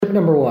tip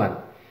number one,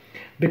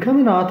 become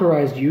an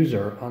authorized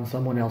user on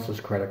someone else's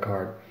credit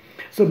card.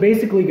 So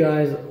basically,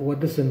 guys, what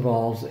this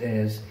involves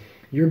is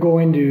you're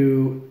going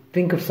to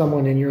think of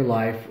someone in your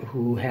life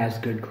who has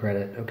good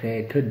credit, okay?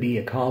 It could be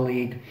a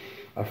colleague,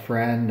 a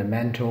friend, a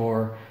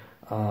mentor,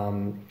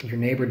 your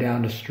neighbor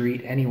down the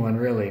street, anyone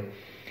really.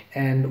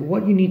 And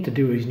what you need to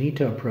do is you need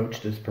to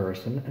approach this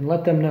person and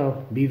let them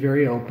know, be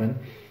very open,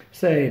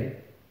 say,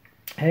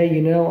 hey,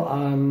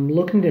 I'm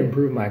looking to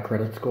improve my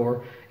credit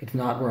score. It's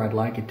not where I'd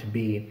like it to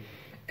be,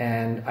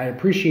 and I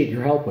appreciate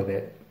your help with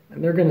it.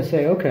 And they're going to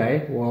say,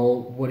 okay,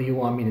 well, what do you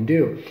want me to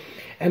do?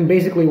 And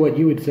basically what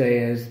you would say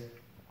is,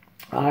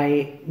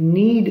 I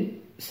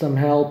need some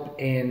help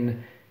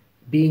in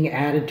being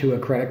added to a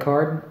credit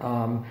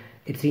card.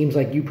 It seems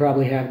like you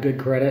probably have good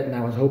credit, and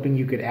I was hoping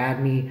you could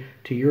add me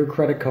to your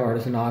credit card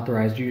as an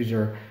authorized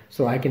user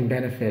so I can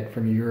benefit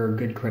from your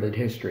good credit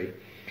history.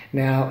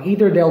 Now,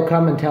 either they'll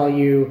come and tell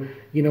you,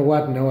 you know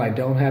what, no, I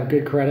don't have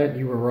good credit,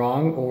 you were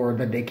wrong, or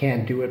that they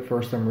can't do it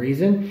for some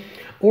reason.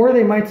 Or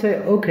they might say,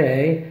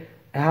 okay,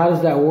 how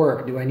does that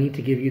work? Do I need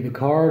to give you the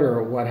card,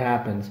 or what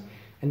happens?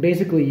 And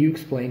basically you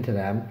explain to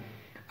them,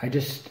 I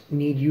just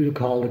need you to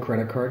call the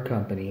credit card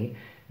company,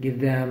 give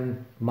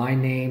them my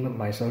name,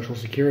 my social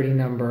security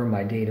number,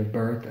 my date of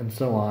birth, and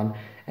so on,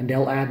 and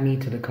they'll add me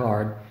to the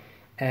card.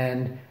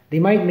 And they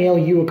might mail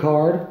you a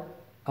card.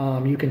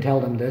 You can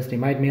tell them this. They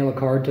might mail a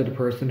card to the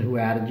person who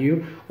added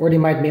you, or they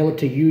might mail it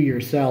to you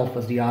yourself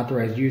as the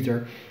authorized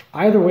user.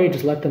 Either way,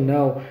 just let them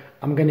know,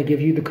 I'm going to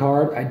give you the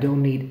card. I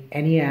don't need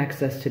any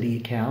access to the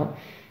account.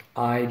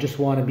 I just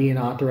want to be an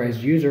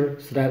authorized user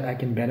so that I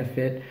can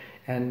benefit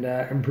and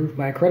improve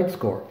my credit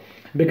score.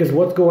 Because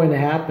what's going to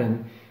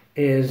happen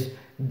is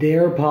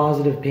their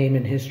positive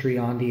payment history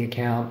on the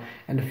account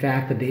and the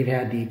fact that they've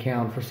had the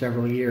account for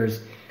several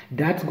years,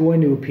 that's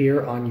going to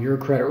appear on your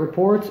credit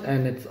reports,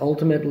 and it's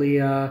ultimately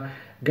going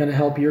to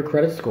help your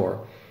credit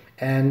score.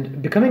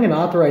 And becoming an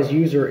authorized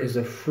user is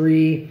a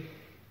free,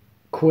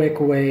 quick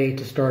way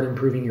to start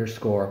improving your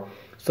score.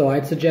 So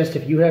I'd suggest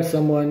if you have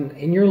someone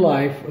in your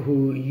life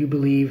who you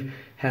believe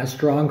has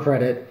strong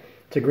credit,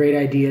 it's a great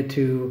idea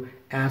to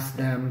ask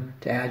them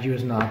to add you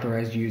as an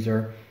authorized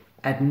user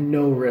at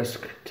no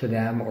risk to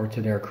them or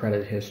to their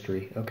credit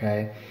history,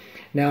 okay?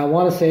 Now, I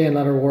want to say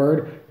another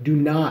word. Do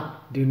not.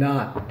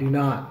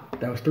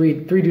 That was three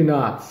do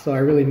nots, so I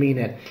really mean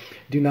it.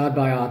 Do not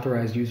buy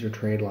authorized user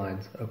trade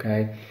lines,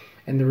 okay?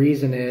 And the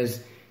reason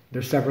is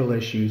there's several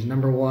issues.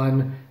 Number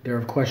one, they're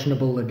of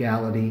questionable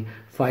legality.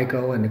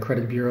 FICO and the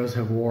credit bureaus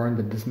have warned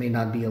that this may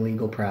not be a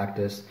legal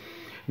practice.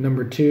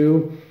 Number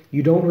two,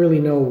 you don't really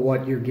know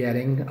what you're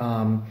getting.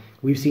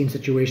 We've seen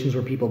situations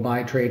where people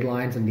buy trade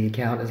lines and the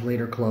account is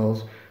later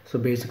closed. So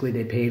basically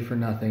they paid for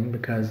nothing,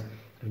 because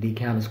if the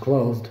account is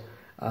closed,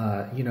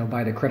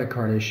 by the credit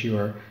card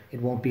issuer,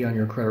 it won't be on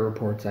your credit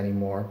reports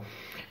anymore.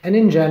 And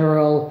in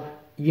general,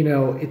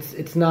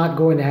 it's not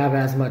going to have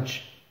as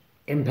much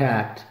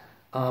impact,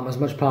 as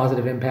much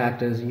positive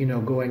impact as,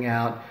 going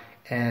out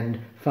and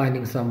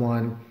finding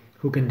someone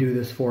who can do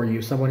this for you,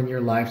 someone in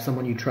your life,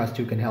 someone you trust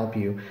who can help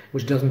you,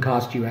 which doesn't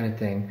cost you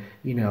anything,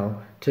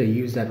 to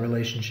use that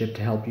relationship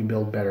to help you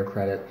build better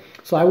credit.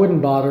 So I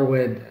wouldn't bother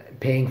with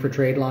paying for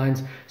trade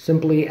lines.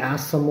 Simply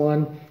ask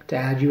someone to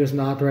add you as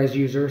an authorized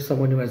user,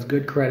 someone who has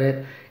good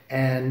credit,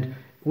 and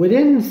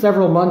within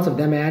several months of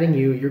them adding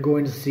you, you're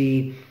going to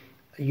see,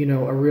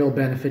 a real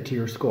benefit to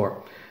your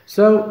score.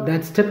 So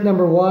that's tip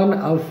number 1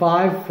 of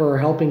 5 for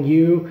helping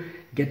you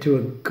get to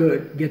a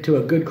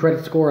good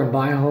credit score and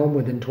buy a home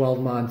within 12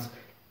 months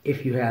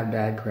if you have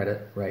bad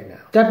credit right now.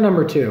 Step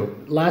number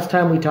 2. Last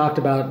time we talked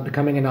about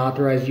becoming an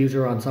authorized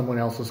user on someone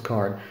else's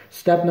card.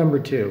 Step number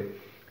 2.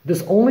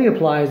 This only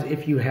applies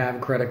if you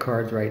have credit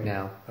cards right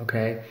now,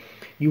 okay?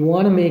 You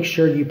want to make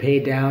sure you pay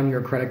down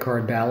your credit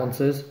card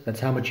balances, that's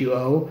how much you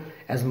owe,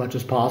 as much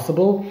as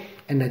possible,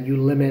 and that you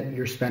limit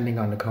your spending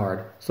on the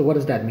card. So what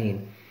does that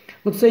mean?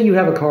 Let's say you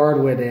have a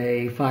card with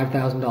a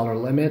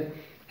 $5,000 limit,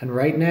 and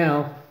right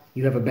now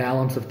you have a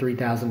balance of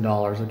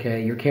 $3,000,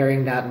 okay? You're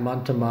carrying that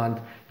month to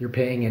month, you're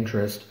paying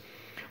interest.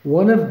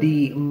 One of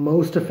the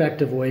most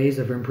effective ways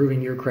of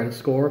improving your credit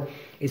score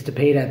is to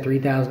pay that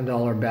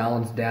 $3,000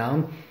 balance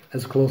down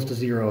as close to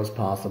zero as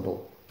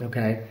possible,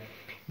 okay?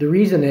 The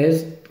reason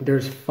is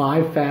there's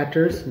 5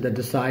 factors that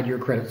decide your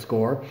credit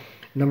score.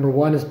 Number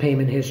 1 is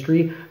payment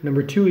history.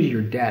 Number 2 is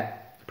your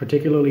debt,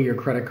 particularly your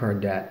credit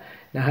card debt.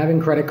 Now, having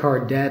credit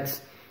card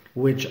debts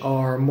which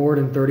are more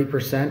than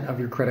 30% of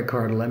your credit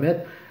card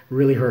limit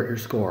really hurt your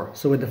score.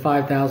 So with the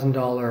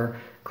 $5,000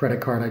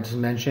 credit card I just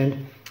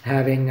mentioned,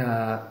 having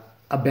a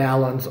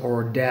balance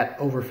or debt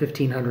over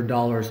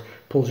 $1,500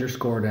 pulls your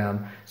score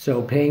down.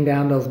 So paying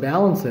down those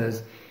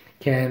balances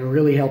can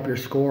really help your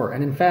score.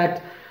 And in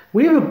fact,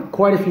 we have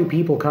quite a few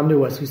people come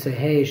to us who say,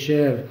 hey,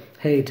 Shiv,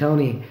 hey,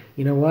 Tony,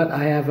 you know what?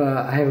 I have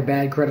a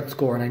bad credit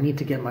score and I need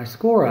to get my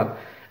score up.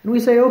 And we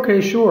say,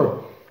 okay,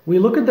 sure. We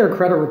look at their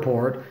credit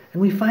report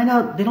and we find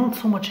out they don't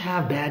so much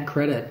have bad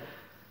credit.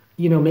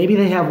 Maybe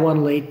they have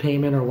one late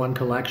payment or one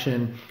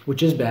collection,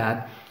 which is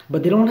bad,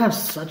 but they don't have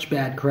such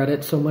bad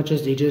credit so much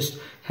as they just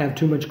have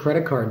too much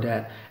credit card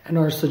debt. And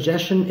our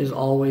suggestion is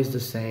always the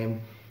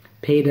same.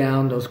 Pay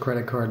down those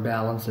credit card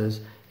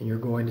balances and you're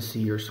going to see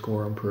your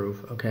score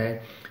improve,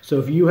 okay? So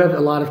if you have a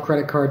lot of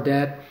credit card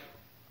debt,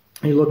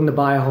 you're looking to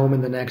buy a home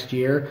in the next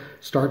year,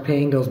 start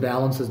paying those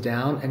balances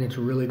down and it's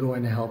really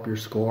going to help your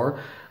score.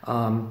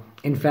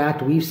 In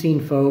fact, we've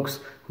seen folks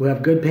who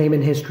have good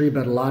payment history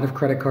but a lot of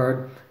credit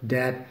card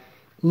debt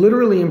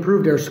literally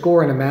improve their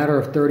score in a matter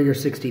of 30 or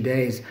 60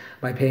 days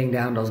by paying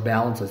down those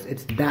balances.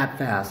 It's that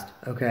fast,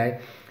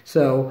 okay?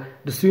 So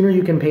the sooner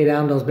you can pay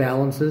down those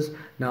balances,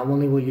 not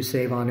only will you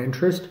save on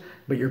interest,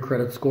 but your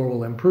credit score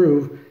will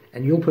improve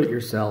and you'll put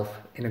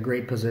yourself in a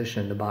great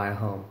position to buy a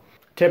home.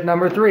 Tip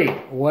number 3,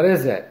 what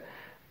is it?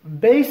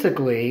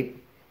 Basically,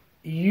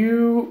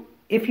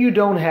 if you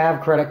don't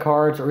have credit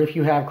cards, or if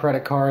you have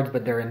credit cards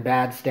but they're in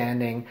bad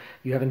standing,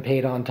 you haven't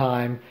paid on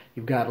time,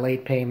 you've got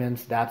late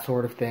payments, that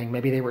sort of thing,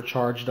 maybe they were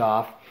charged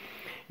off,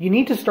 you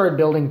need to start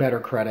building better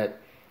credit.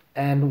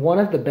 And one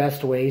of the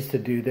best ways to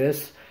do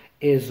this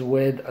is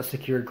with a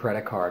secured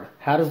credit card.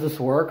 How does this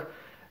work?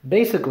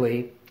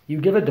 Basically, you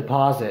give a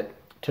deposit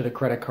to the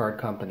credit card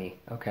company,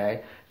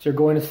 okay? So you're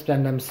going to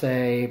spend them,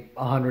 say,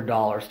 $100,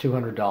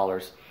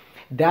 $200.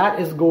 That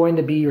is going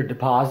to be your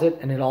deposit,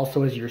 and it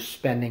also is your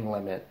spending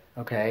limit,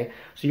 okay?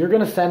 So you're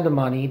going to send the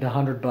money, the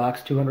 $100,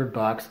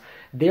 $200.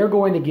 They're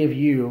going to give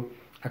you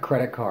a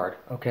credit card,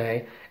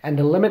 okay? And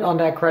the limit on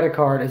that credit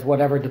card is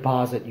whatever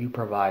deposit you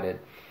provided.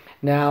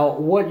 Now,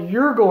 what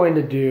you're going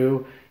to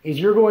do is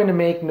you're going to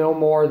make no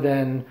more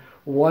than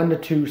 1 to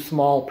 2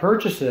 small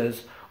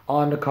purchases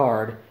on the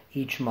card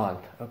each month,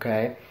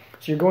 okay?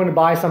 So you're going to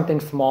buy something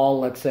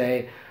small, let's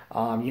say,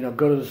 go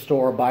to the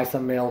store, buy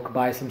some milk,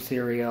 buy some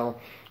cereal,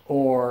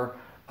 or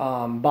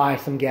buy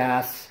some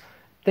gas,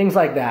 things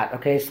like that,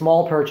 okay?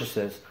 Small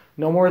purchases,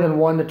 no more than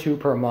 1 to 2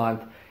 per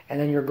month, and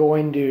then you're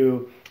going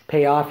to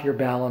pay off your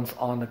balance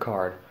on the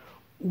card.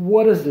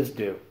 What does this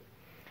do?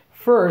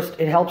 First,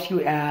 it helps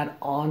you add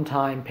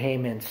on-time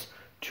payments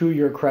to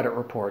your credit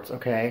reports,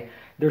 okay?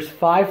 There's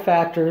 5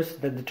 factors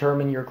that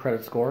determine your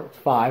credit score. It's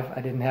 5.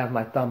 I didn't have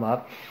my thumb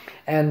up.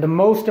 And the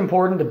most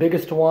important, the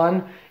biggest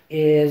one,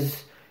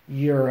 is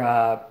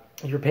your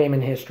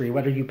payment history,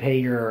 whether you pay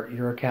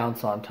your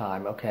accounts on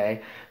time,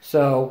 okay?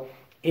 So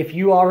if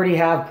you already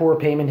have poor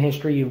payment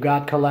history, you've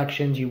got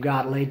collections, you've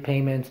got late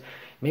payments,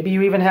 maybe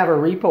you even have a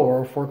repo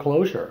or a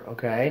foreclosure,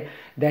 okay?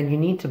 Then you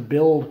need to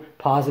build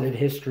positive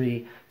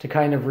history to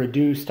kind of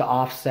reduce, to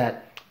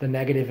offset the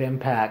negative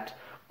impact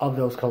of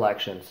those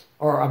collections,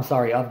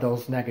 of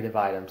those negative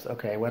items,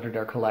 okay, whether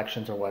they're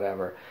collections or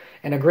whatever.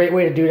 And a great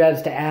way to do that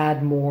is to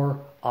add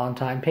more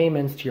on-time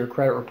payments to your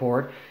credit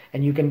report,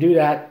 and you can do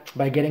that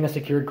by getting a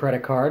secured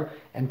credit card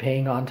and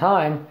paying on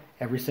time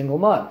every single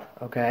month,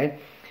 okay?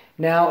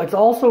 Now, it's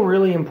also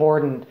really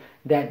important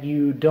that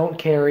you don't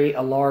carry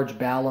a large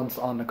balance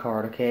on the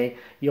card, okay?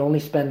 You only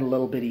spend a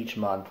little bit each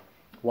month.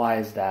 Why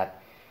is that?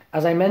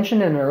 As I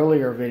mentioned in an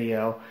earlier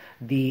video,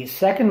 the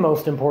second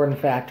most important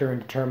factor in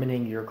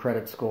determining your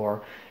credit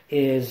score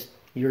is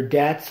your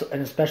debts,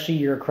 and especially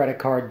your credit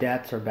card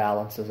debts or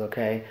balances,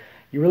 okay?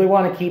 You really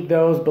want to keep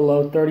those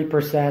below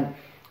 30%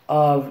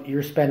 of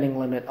your spending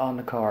limit on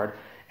the card.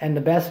 And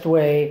the best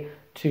way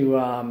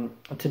to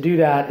do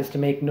that is to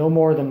make no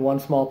more than 1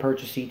 small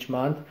purchase each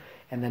month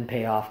and then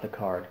pay off the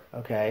card,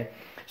 okay?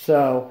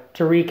 So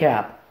to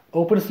recap,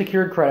 open a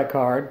secured credit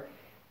card,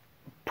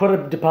 put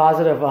a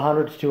deposit of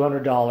 $100 to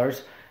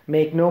 $200,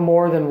 make no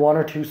more than 1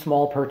 or 2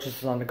 small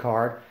purchases on the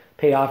card,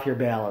 pay off your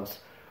balance.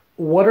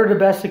 What are the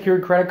best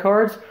secured credit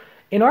cards?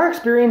 In our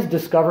experience,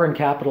 Discover and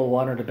Capital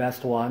One are the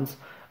best ones.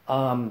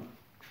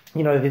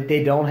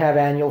 They don't have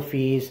annual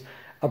fees.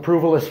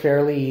 Approval is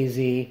fairly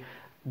easy.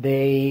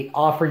 They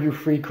offer you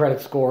free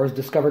credit scores.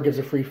 Discover gives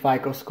a free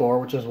FICO score,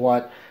 which is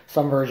what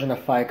some version of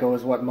FICO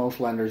is what most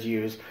lenders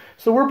use.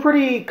 So we're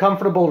pretty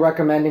comfortable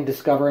recommending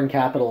Discover and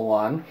Capital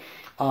One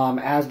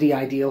as the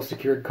ideal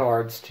secured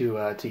cards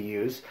to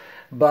use.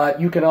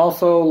 But you can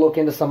also look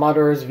into some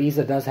others.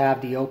 Visa does have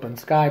the Open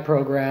Sky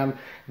program.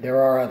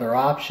 There are other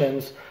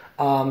options.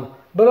 But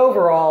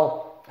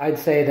overall, I'd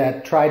say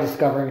that try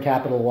Discover and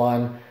Capital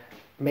One.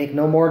 Make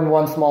no more than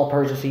 1 small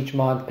purchase each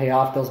month. Pay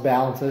off those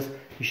balances.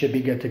 You should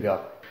be good to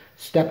go.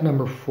 Step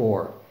number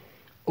 4,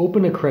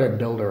 open a credit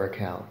builder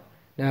account.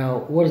 Now,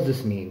 what does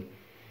this mean?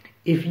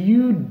 If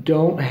you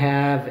don't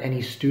have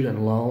any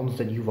student loans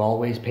that you've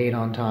always paid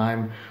on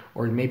time,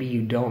 or maybe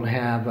you don't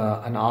have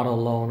an auto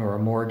loan or a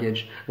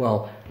mortgage,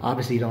 well,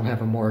 obviously you don't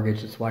have a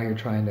mortgage, that's why you're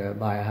trying to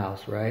buy a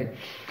house, right?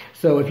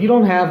 So if you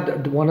don't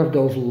have one of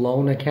those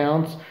loan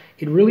accounts,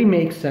 it really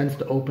makes sense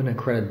to open a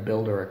credit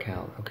builder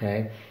account,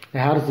 okay?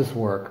 Now, how does this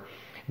work?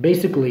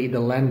 Basically, the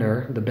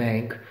lender, the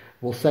bank,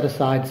 will set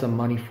aside some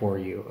money for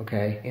you,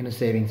 okay, in a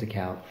savings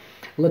account.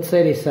 Let's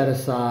say they set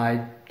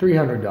aside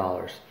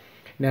 $300.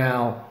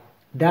 Now,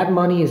 that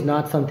money is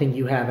not something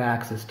you have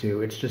access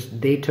to. It's just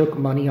they took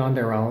money on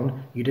their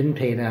own, you didn't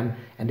pay them,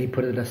 and they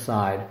put it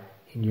aside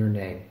in your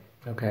name,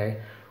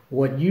 okay?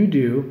 What you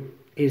do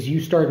is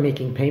you start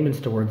making payments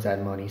towards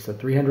that money. So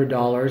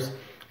 $300,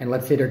 and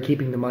let's say they're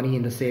keeping the money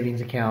in the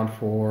savings account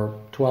for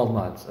 12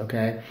 months,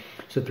 okay?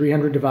 So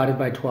 300 divided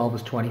by 12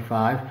 is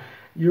 25.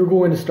 You're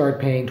going to start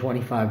paying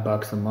 25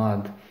 bucks a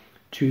month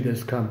to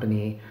this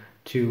company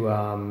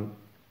to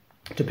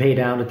pay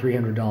down the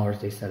 $300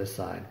 they set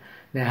aside.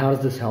 Now, how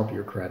does this help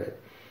your credit?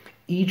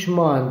 Each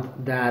month,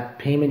 that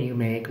payment you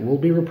make will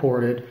be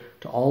reported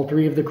to all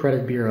three of the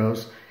credit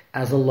bureaus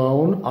as a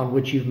loan on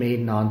which you've made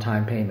an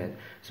on-time payment.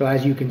 So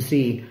as you can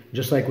see,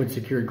 just like with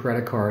secured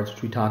credit cards,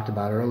 which we talked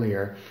about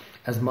earlier,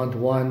 as month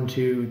 1,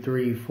 2,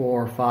 3,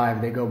 4,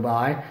 5, they go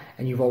by,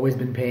 and you've always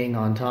been paying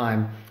on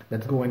time,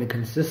 that's going to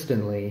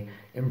consistently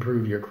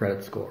improve your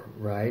credit score,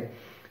 right?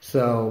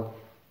 So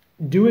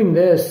doing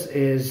this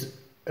is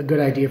a good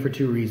idea for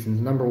two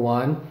reasons. Number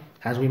one,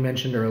 as we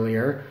mentioned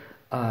earlier,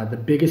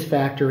 the biggest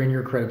factor in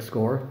your credit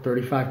score,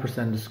 35%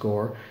 of the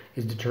score,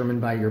 is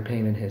determined by your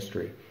payment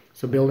history.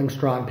 So building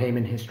strong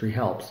payment history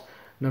helps.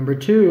 Number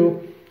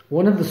two,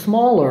 one of the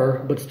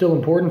smaller but still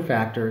important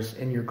factors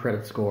in your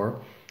credit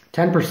score,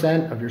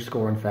 10% of your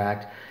score in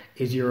fact,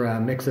 is your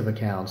mix of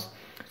accounts.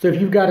 So if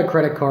you've got a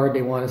credit card,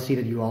 they want to see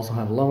that you also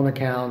have loan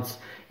accounts.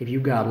 If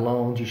you've got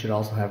loans, you should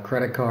also have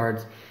credit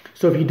cards.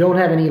 So if you don't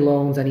have any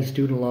loans, any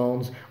student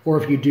loans,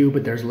 or if you do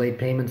but there's late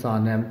payments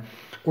on them,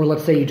 or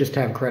let's say you just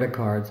have credit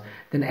cards,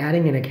 then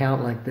adding an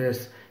account like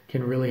this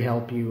can really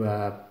help you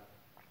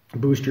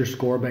boost your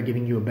score by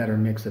giving you a better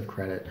mix of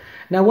credit.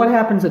 Now, what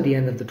happens at the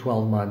end of the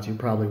 12 months? You're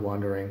probably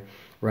wondering,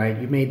 right?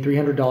 You've made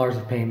 $300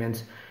 of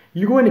payments.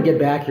 You're going to get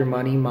back your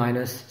money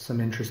minus some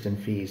interest and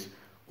fees.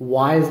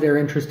 Why is there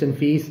interest and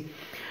fees?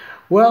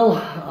 Well,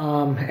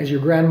 as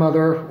your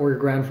grandmother or your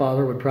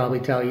grandfather would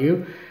probably tell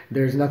you,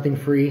 there's nothing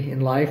free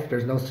in life.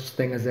 There's no such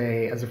thing as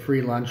a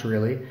free lunch,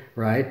 really,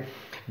 right?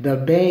 The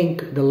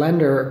bank, the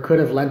lender, could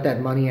have lent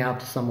that money out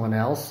to someone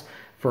else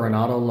for an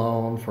auto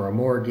loan, for a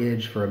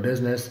mortgage, for a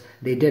business.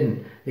 They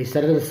didn't. They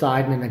set it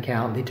aside in an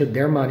account. They took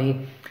their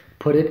money,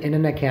 put it in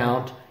an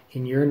account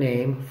in your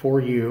name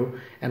for you,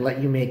 and let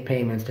you make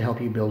payments to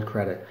help you build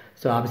credit.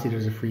 So obviously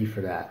there's a fee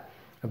for that.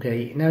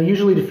 Okay, now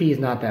usually the fee is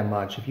not that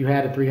much. If you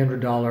had a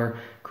 $300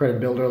 credit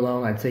builder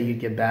loan, I'd say you'd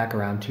get back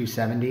around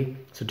 $270,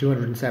 so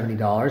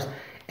 $270.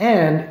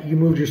 And you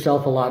moved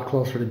yourself a lot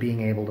closer to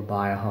being able to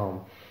buy a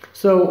home.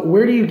 So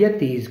where do you get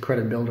these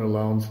credit builder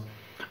loans?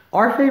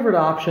 Our favorite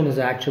option is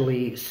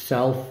actually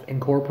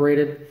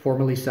self-incorporated,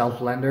 formerly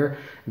self-lender.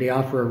 They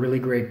offer a really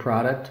great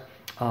product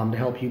to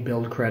help you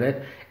build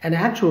credit. And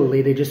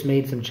actually, they just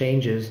made some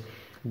changes.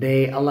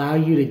 They allow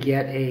you to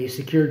get a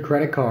secured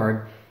credit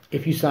card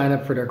if you sign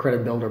up for their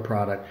credit builder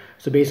product.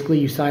 So basically,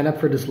 you sign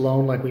up for this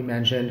loan like we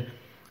mentioned,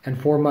 and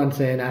 4 months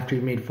in, after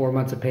you've made 4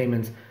 months of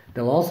payments,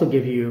 they'll also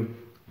give you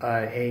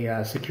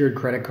a secured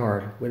credit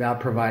card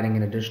without providing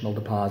an additional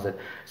deposit.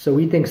 So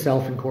we think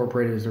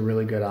self-incorporated is a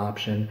really good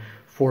option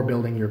for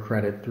building your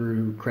credit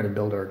through credit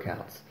builder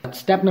accounts.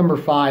 Step number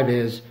 5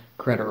 is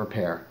credit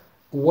repair.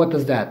 What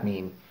does that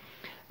mean?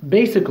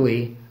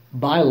 Basically,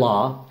 by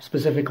law,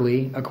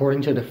 specifically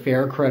according to the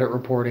Fair Credit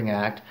Reporting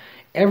Act,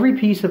 every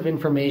piece of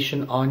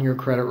information on your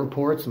credit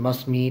reports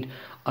must meet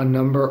a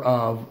number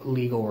of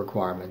legal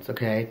requirements,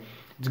 okay?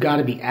 It's got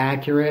to be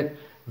accurate,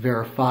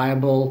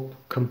 verifiable,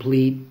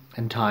 complete,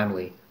 and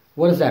timely.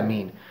 What does that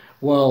mean?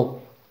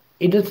 Well,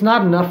 it's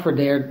not enough for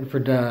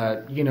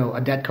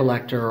a debt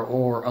collector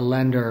or a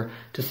lender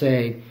to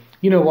say,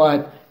 you know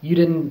what, you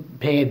didn't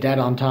pay a debt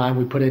on time,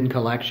 we put it in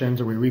collections,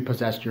 or we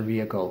repossessed your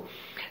vehicle.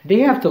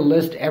 They have to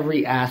list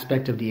every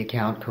aspect of the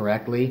account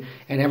correctly,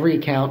 and every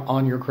account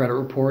on your credit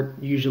report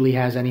usually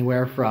has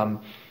anywhere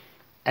from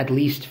at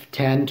least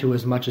 10 to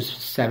as much as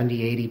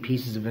 70, 80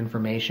 pieces of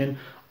information.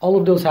 All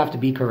of those have to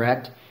be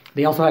correct.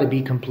 They also have to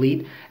be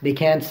complete. They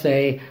can't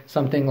say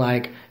something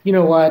like, you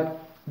know what,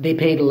 they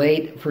paid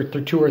late for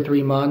 2 or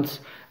 3 months,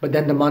 but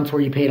then the months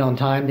where you paid on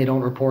time, they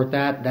don't report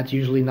that. That's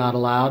usually not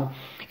allowed.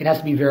 It has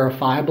to be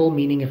verifiable,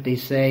 meaning if they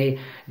say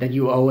that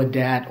you owe a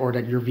debt or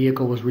that your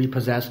vehicle was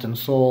repossessed and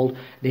sold,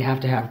 they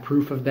have to have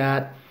proof of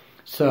that.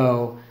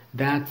 So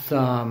that's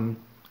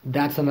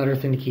another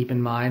thing to keep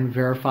in mind.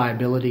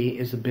 Verifiability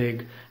is a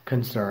big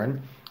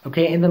concern.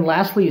 Okay, and then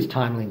lastly is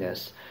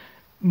timeliness.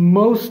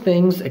 Most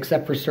things,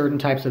 except for certain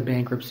types of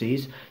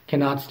bankruptcies,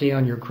 cannot stay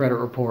on your credit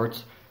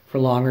reports for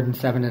longer than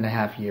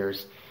 7.5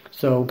 years.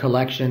 So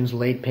collections,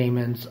 late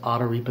payments,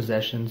 auto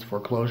repossessions,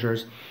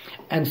 foreclosures.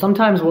 And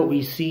sometimes what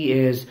we see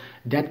is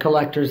debt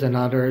collectors and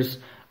others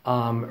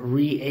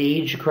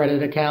re-age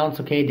credit accounts.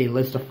 Okay, they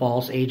list a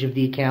false age of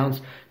the accounts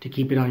to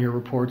keep it on your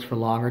reports for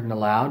longer than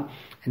allowed.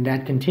 And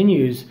that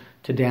continues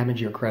to damage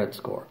your credit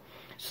score.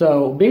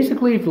 So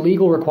basically, if the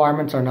legal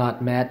requirements are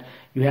not met,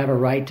 you have a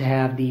right to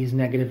have these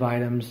negative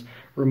items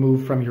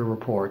removed from your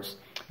reports.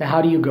 Now,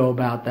 how do you go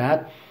about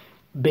that?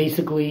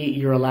 Basically,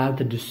 you're allowed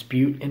to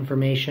dispute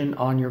information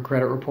on your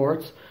credit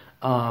reports.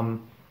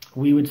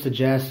 We would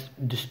suggest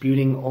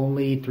disputing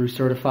only through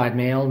certified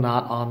mail,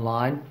 not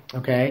online,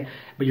 okay?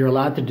 But you're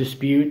allowed to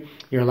dispute,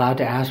 you're allowed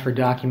to ask for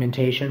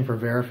documentation, for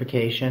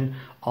verification,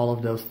 all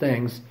of those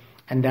things.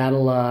 And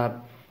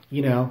that'll,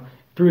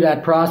 through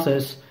that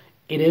process,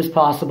 it is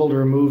possible to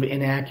remove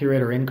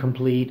inaccurate or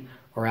incomplete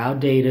or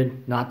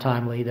outdated, not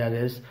timely, that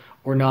is,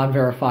 or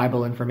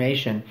non-verifiable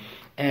information.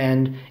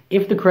 And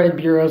if the credit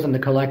bureaus and the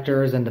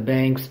collectors and the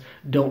banks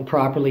don't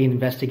properly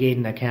investigate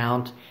an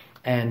account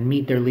and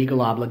meet their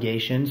legal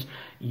obligations,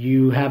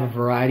 you have a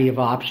variety of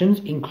options,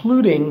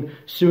 including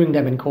suing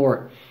them in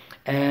court.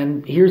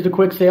 And here's the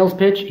quick sales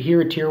pitch.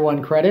 Here at Tier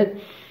 1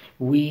 Credit,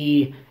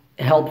 we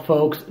help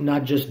folks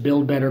not just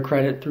build better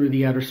credit through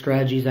the other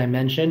strategies I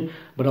mentioned,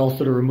 but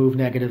also to remove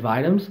negative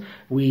items.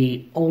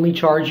 We only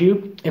charge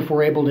you if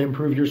we're able to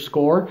improve your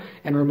score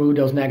and remove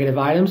those negative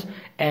items.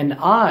 And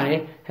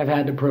I have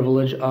had the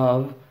pleasure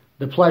of,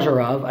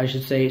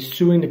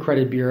 suing the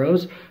credit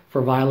bureaus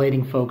for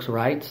violating folks'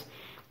 rights,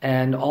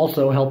 and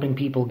also helping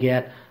people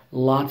get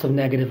lots of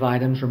negative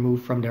items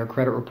removed from their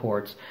credit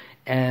reports.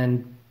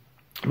 And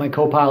my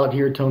co-pilot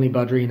here, Tony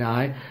Budry, and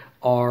I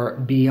are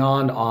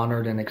beyond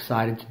honored and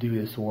excited to do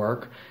this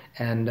work.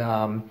 And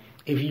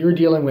if you're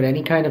dealing with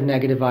any kind of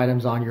negative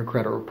items on your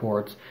credit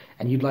reports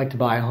and you'd like to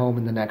buy a home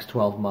in the next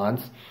 12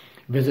 months,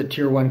 visit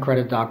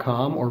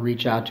tier1credit.com or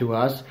reach out to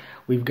us.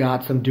 We've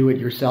got some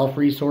do-it-yourself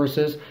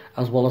resources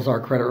as well as our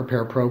credit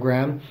repair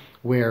program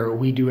where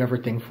we do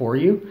everything for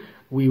you.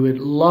 We would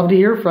love to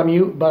hear from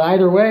you, but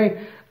either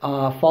way,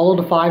 follow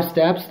the 5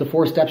 steps, the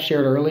 4 steps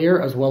shared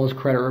earlier, as well as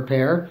credit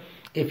repair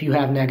if you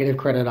have negative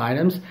credit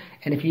items.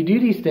 And if you do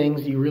these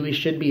things, you really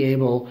should be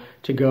able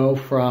to go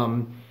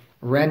from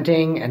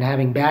renting and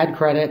having bad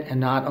credit and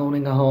not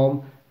owning a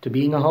home to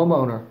being a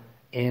homeowner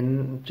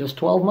in just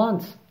 12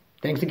 months.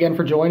 Thanks again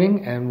for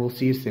joining, and we'll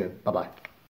see you soon. Bye-bye.